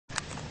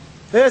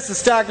This is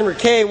stock number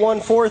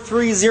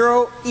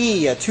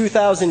K1430E, a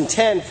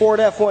 2010 Ford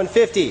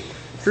F-150.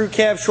 Crew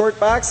cab short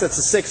box, that's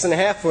a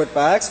 6.5 foot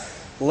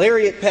box.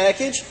 Lariat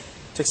package,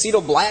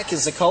 tuxedo black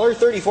is the color,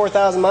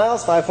 34,000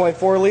 miles,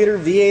 5.4 liter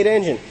V8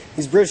 engine.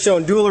 These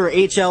Bridgestone Dueler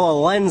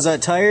HL Lenz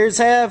tires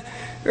have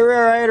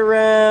right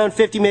around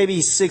 50, maybe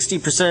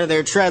 60% of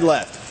their tread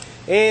left.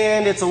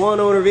 And it's a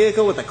one-owner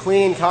vehicle with a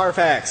clean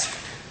Carfax.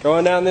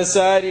 Going down this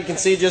side, you can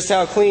see just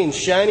how clean,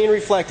 shiny, and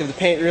reflective the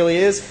paint really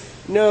is.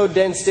 No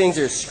dents, stings,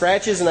 or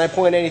scratches, and I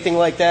point anything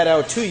like that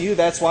out to you.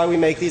 That's why we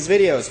make these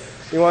videos.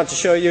 We want to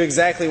show you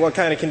exactly what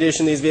kind of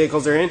condition these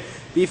vehicles are in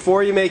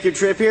before you make your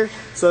trip here,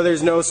 so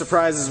there's no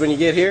surprises when you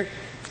get here.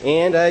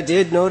 And I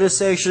did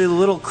notice actually a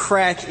little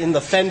crack in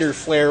the fender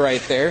flare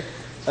right there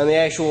on the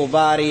actual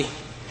body.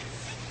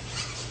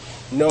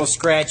 No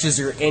scratches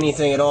or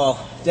anything at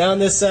all. Down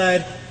this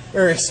side,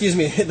 or excuse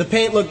me, the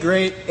paint looked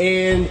great,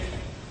 and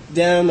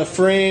down the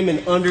frame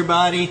and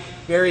underbody,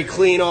 very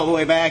clean all the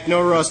way back,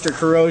 no rust or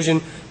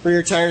corrosion.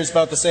 Rear tires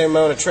about the same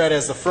amount of tread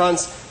as the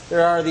fronts.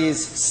 There are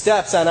these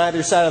steps on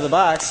either side of the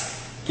box,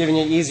 giving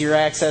you easier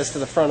access to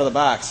the front of the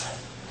box.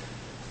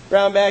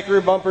 Round back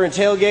rear bumper and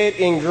tailgate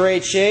in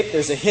great shape.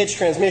 There's a hitch,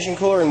 transmission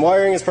cooler, and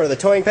wiring as part of the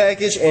towing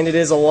package, and it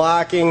is a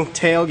locking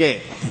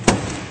tailgate.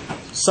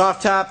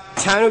 Soft top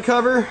tonneau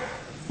cover,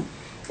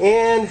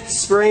 and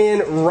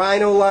spray-in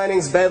Rhino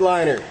Linings bed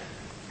liner.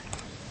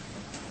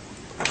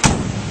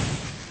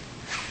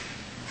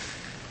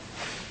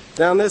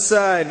 Down this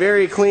side,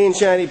 very clean,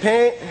 shiny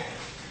paint.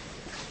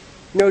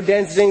 No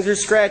dents, dings, or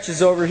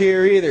scratches over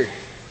here either.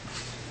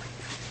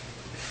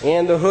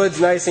 And the hood's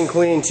nice and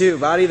clean too.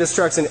 Body of this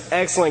truck's in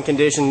excellent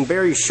condition,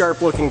 very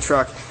sharp looking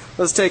truck.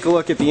 Let's take a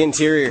look at the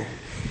interior.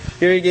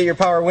 Here you get your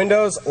power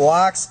windows,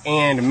 locks,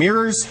 and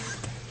mirrors.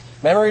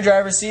 Memory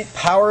driver's seat,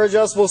 power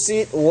adjustable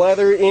seat,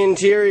 leather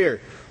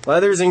interior.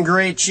 Leather's in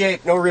great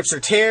shape, no rips or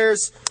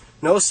tears,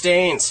 no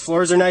stains.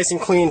 Floors are nice and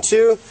clean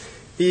too.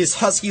 These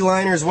Husky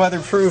Liners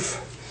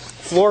weatherproof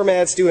floor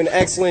mats do an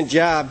excellent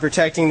job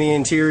protecting the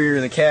interior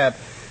of the cab.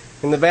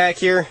 In the back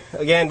here,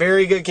 again,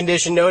 very good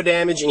condition, no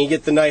damage, and you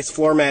get the nice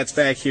floor mats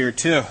back here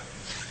too.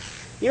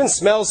 Even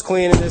smells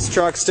clean in this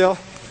truck still.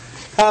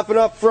 Hopping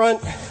up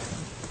front,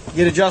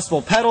 you get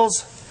adjustable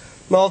pedals,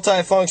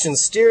 multi-function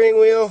steering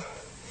wheel.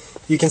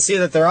 You can see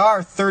that there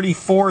are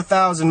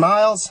 34,000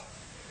 miles.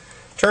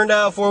 Turn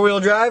dial four-wheel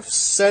drive,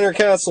 center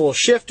console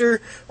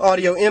shifter,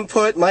 audio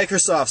input,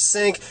 Microsoft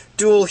Sync,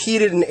 dual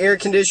heated and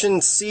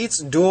air-conditioned seats,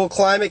 dual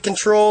climate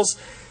controls,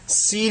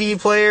 CD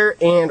player,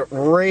 and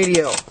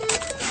radio.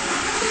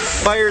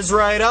 Fires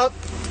right up,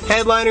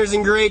 headliner's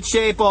in great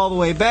shape all the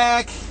way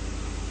back,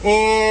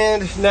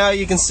 and now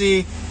you can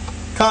see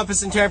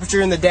compass and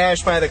temperature in the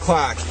dash by the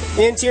clock.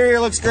 The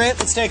interior looks great.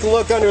 Let's take a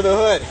look under the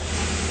hood.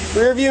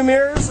 Rear view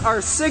mirrors are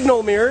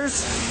signal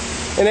mirrors,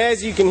 and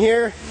as you can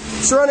hear,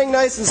 it's running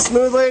nice and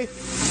smoothly.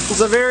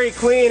 It's a very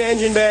clean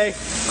engine bay,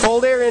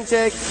 cold air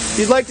intake. If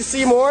you'd like to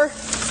see more,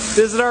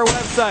 visit our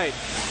website,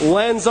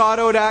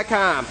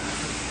 lenzauto.com.